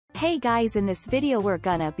Hey guys, in this video we're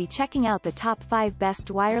gonna be checking out the top 5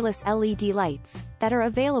 best wireless LED lights that are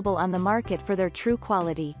available on the market for their true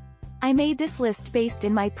quality. I made this list based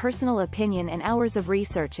in my personal opinion and hours of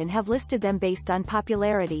research and have listed them based on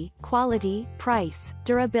popularity, quality, price,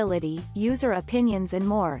 durability, user opinions and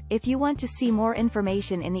more. If you want to see more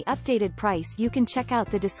information in the updated price, you can check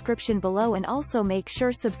out the description below and also make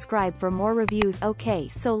sure subscribe for more reviews. Okay,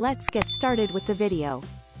 so let's get started with the video.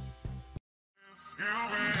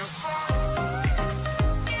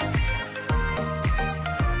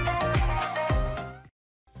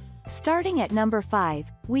 Starting at number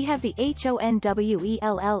 5, we have the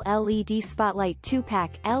HONWELL LED Spotlight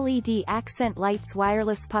 2-pack LED Accent Lights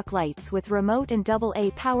Wireless Puck Lights with remote and AA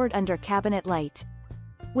powered under cabinet light.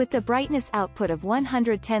 With the brightness output of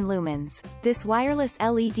 110 lumens, this wireless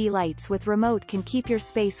LED lights with remote can keep your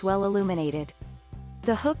space well illuminated.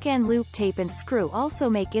 The hook and loop tape and screw also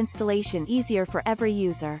make installation easier for every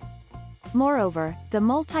user. Moreover, the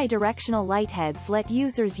multi-directional light heads let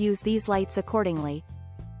users use these lights accordingly.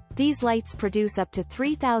 These lights produce up to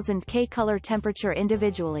 3000 K color temperature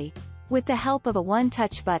individually. With the help of a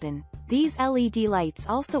one-touch button, these LED lights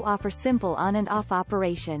also offer simple on and off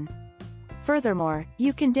operation. Furthermore,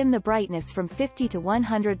 you can dim the brightness from 50 to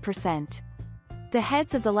 100%. The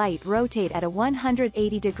heads of the light rotate at a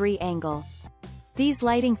 180-degree angle. These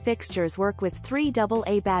lighting fixtures work with 3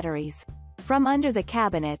 AA batteries. From under the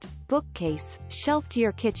cabinet, bookcase, shelf to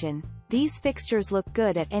your kitchen, these fixtures look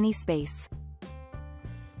good at any space.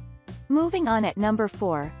 Moving on at number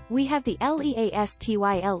 4, we have the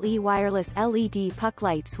LEASTYLE Wireless LED Puck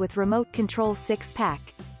Lights with Remote Control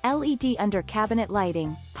 6-pack, LED under cabinet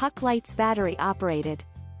lighting, puck lights battery operated.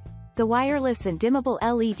 The wireless and dimmable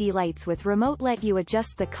LED lights with remote let you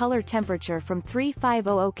adjust the color temperature from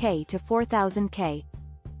 3500 K to 4000 K.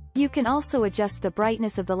 You can also adjust the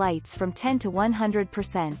brightness of the lights from 10 to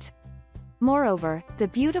 100%. Moreover, the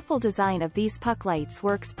beautiful design of these puck lights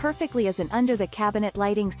works perfectly as an under-the-cabinet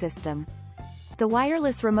lighting system. The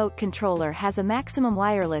wireless remote controller has a maximum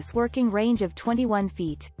wireless working range of 21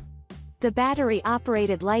 feet. The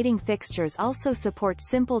battery-operated lighting fixtures also support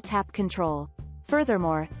simple tap control.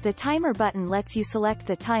 Furthermore, the timer button lets you select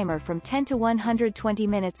the timer from 10 to 120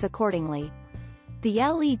 minutes accordingly. The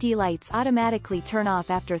LED lights automatically turn off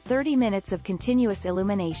after 30 minutes of continuous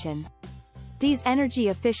illumination. These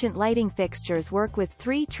energy-efficient lighting fixtures work with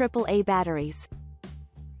 3 AAA batteries.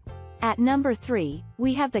 At number 3,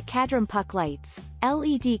 we have the Cadrim Puck Lights,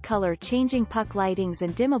 LED color-changing puck lightings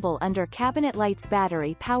and dimmable under-cabinet lights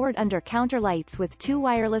battery-powered under-counter lights with 2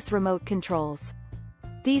 wireless remote controls.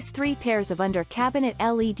 These 3 pairs of under-cabinet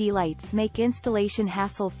LED lights make installation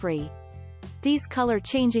hassle-free. These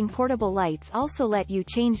color-changing portable lights also let you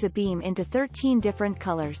change the beam into 13 different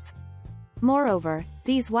colors. Moreover,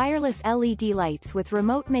 these wireless LED lights with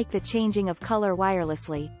remote make the changing of color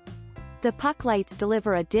wirelessly. The puck lights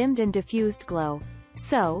deliver a dimmed and diffused glow.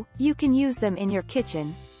 So, you can use them in your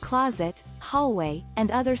kitchen, closet, hallway, and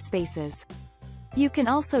other spaces. You can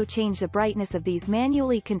also change the brightness of these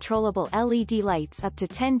manually controllable LED lights up to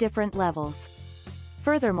 10 different levels.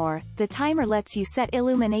 Furthermore, the timer lets you set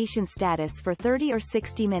illumination status for 30 or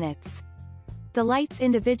 60 minutes. The lights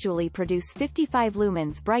individually produce 55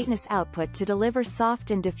 lumens brightness output to deliver soft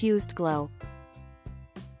and diffused glow.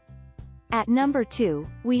 At number 2,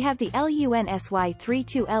 we have the LUNSY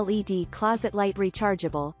 32 LED Closet Light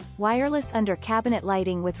Rechargeable, wireless under cabinet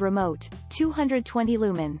lighting with remote, 220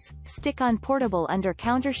 lumens, stick-on portable under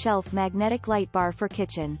counter shelf magnetic light bar for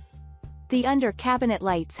kitchen. The under cabinet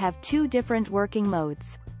lights have 2 different working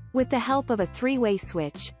modes. With the help of a 3-way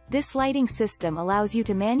switch, this lighting system allows you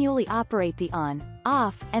to manually operate the on,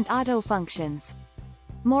 off, and auto functions.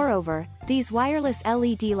 Moreover, these wireless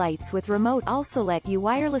LED lights with remote also let you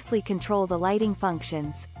wirelessly control the lighting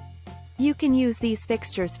functions. You can use these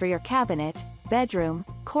fixtures for your cabinet, bedroom,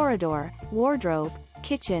 corridor, wardrobe,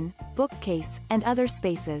 kitchen, bookcase, and other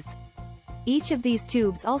spaces. Each of these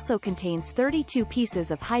tubes also contains 32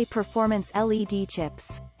 pieces of high-performance LED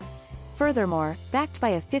chips. Furthermore, backed by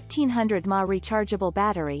a 1500 mAh rechargeable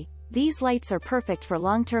battery, these lights are perfect for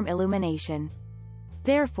long-term illumination.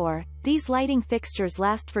 Therefore, these lighting fixtures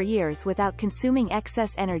last for years without consuming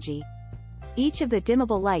excess energy. Each of the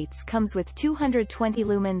dimmable lights comes with 220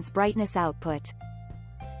 lumens brightness output.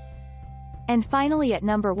 And finally at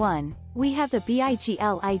number 1, we have the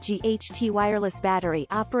BIGLIGHT wireless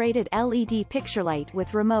battery-operated LED picture light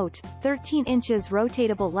with remote, 13 inches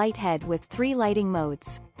rotatable light head with 3 lighting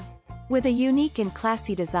modes. With a unique and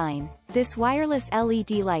classy design, this wireless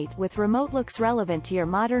LED light with remote looks relevant to your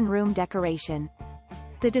modern room decoration.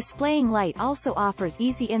 The displaying light also offers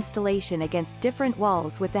easy installation against different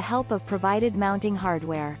walls with the help of provided mounting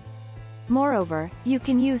hardware. Moreover, you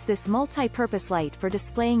can use this multi-purpose light for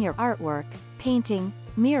displaying your artwork, painting,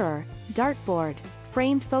 mirror, dartboard,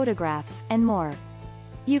 framed photographs, and more.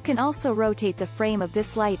 You can also rotate the frame of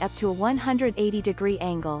this light up to a 180-degree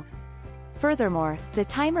angle. Furthermore, the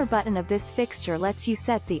timer button of this fixture lets you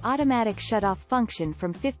set the automatic shut-off function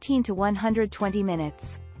from 15 to 120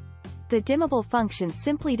 minutes. The dimmable function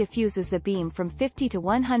simply diffuses the beam from 50 to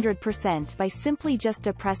 100% by simply just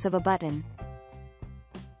a press of a button.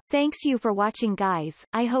 Thanks you for watching guys,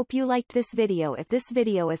 I hope you liked this video. If this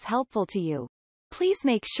video is helpful to you, please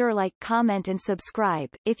make sure like, comment and subscribe.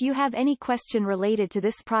 If you have any question related to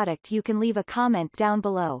this product you can leave a comment down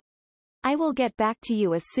below. I will get back to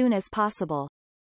you as soon as possible.